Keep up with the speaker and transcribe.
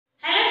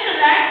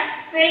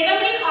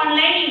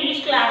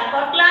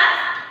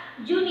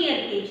Junior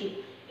KG.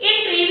 In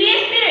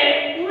previous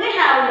period, we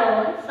have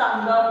learned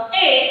sound of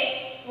A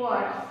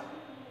words.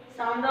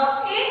 Sound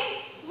of A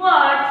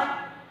words.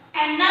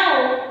 And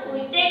now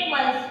we take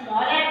one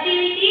small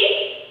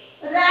activity.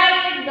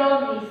 Write the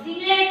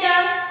missing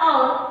letter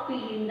or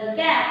fill in the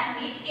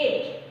gap with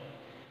it.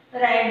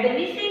 Write the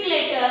missing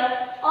letter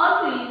or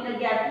fill in the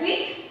gap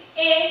with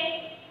A.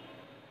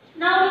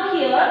 Now look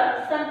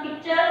here, some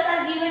pictures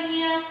are given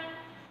here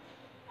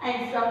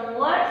and some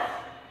words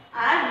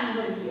are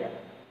given here.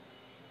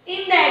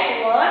 In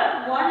that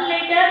word, one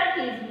letter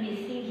is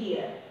missing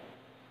here.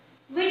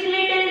 Which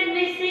letter is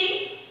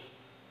missing?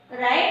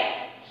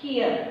 Right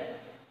here.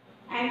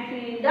 And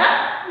fill in the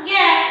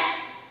gap.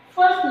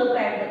 First look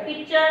at the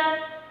picture,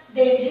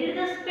 then read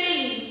the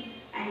spelling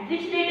and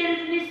which letter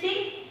is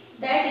missing?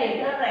 That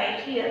letter right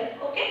here.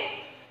 Okay.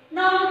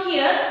 Now look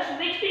here,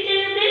 which picture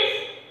is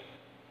this?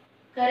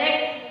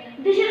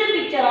 Correct. This is a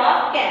picture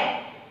of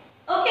cat.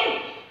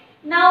 Okay.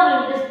 Now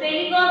read the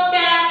spelling of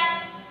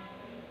cat.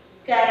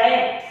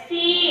 Correct.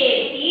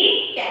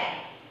 C-A-T,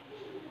 cat.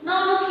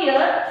 Now look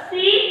here,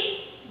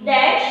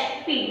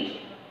 C-P.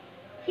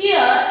 Here A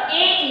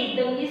is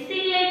the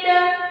missing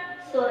letter.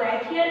 So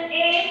write here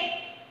A.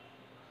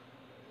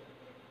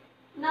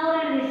 Now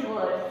read this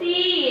word.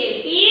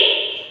 C-A-P,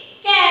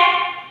 cat.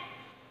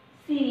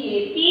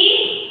 C-A-P,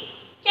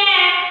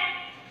 cat.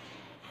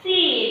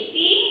 C-A-P,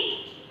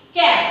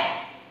 cat.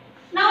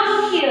 Now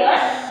look here.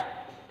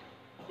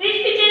 Which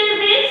picture is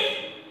this?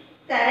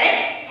 Correct.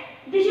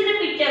 This is a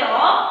picture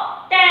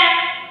of tap.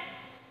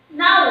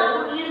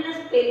 Now read the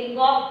spelling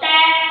of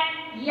tap.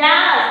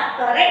 Yes,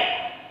 correct.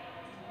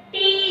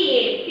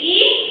 T-A-P,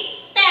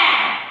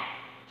 tap.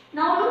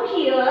 Now look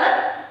here.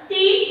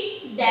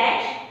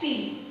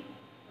 T-P.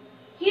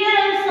 Here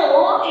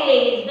also A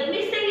is the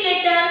missing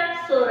letter.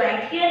 So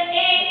write here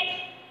A.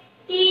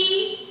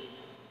 T-A-P,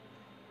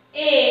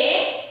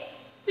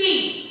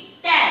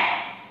 tap.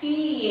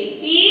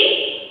 T-A-P,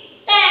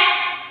 tap.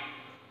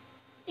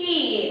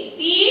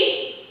 T-A-P,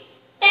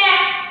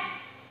 tap.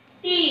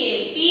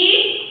 T-A-P,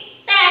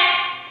 tap.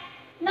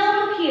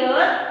 Now look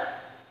here.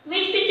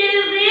 Which picture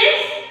is this?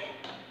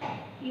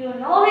 You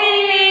know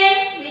very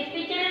well. Which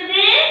picture is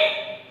this?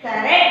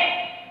 Correct.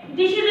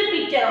 This is a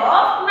picture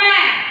of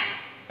map.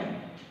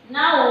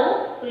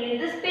 Now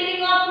read the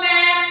spelling of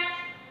map.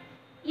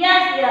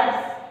 Yes.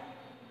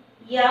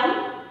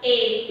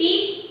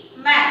 M-A-P,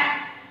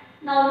 map.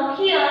 Now look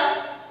here.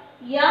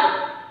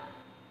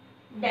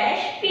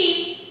 M-P.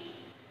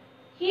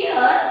 Here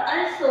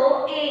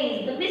also A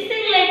is the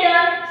missing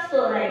letter.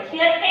 So write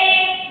here A.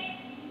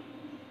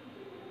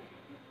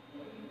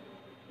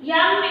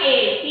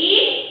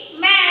 M-A-P,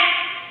 map.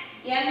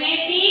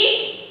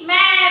 M-A-P,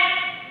 map.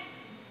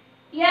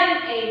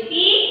 M-A-P,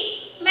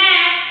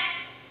 map.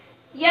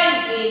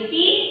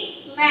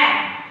 M-A-P,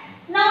 map.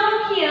 Now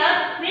look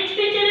here. Which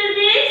picture is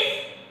this?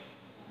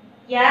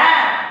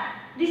 Yeah.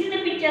 This is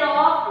the picture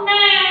of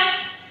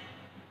map.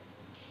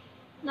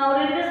 Now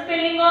read the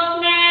spelling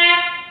of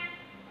map.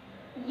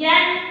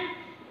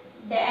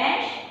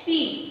 N-P.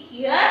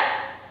 Here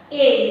A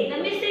is the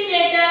missing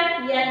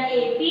letter.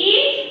 N-A-P,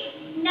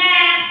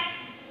 nap.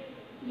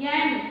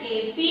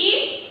 N-A-P,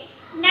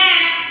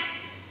 nap.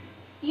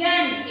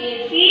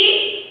 N-A-P,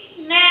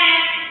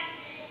 nap.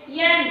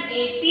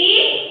 N-A-P,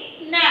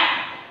 nap.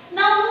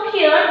 Now look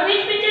here.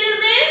 Which picture is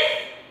this?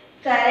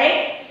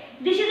 Correct.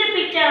 This is a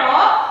picture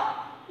of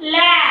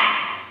lab.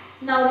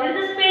 Now read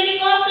the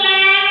spelling of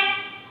lab.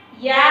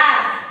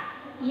 Yes.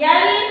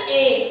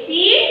 L-A-P,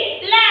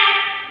 lab.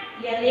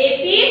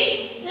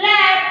 L-A-P,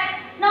 lab.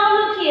 Now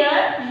look here.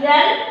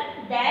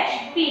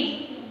 L-P.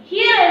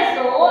 Here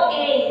also A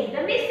is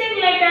the missing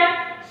letter.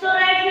 So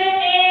write here A.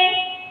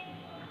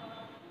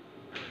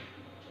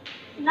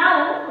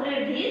 Now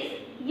read this.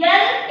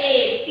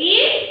 L-A-P,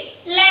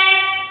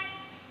 lab.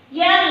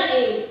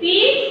 L-A-P,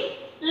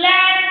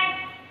 lab.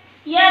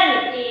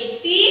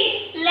 L-A-P,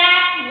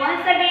 lab.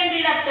 Once again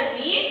read after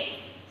me.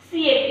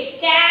 C-A-P,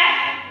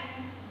 cat.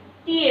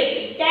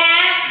 T-A-P,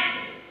 tap.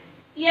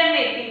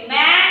 M-A-P,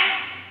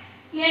 map.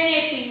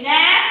 N-A-P,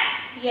 nap.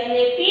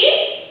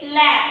 L-A-P,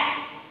 lab.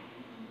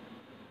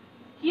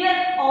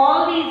 Here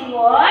all these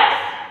words,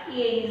 A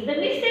is the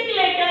missing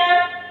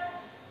letter.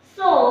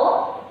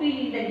 So fill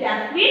in the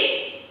gap with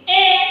A.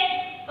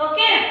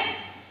 Okay.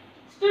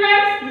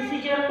 Students, this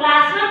is your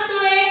class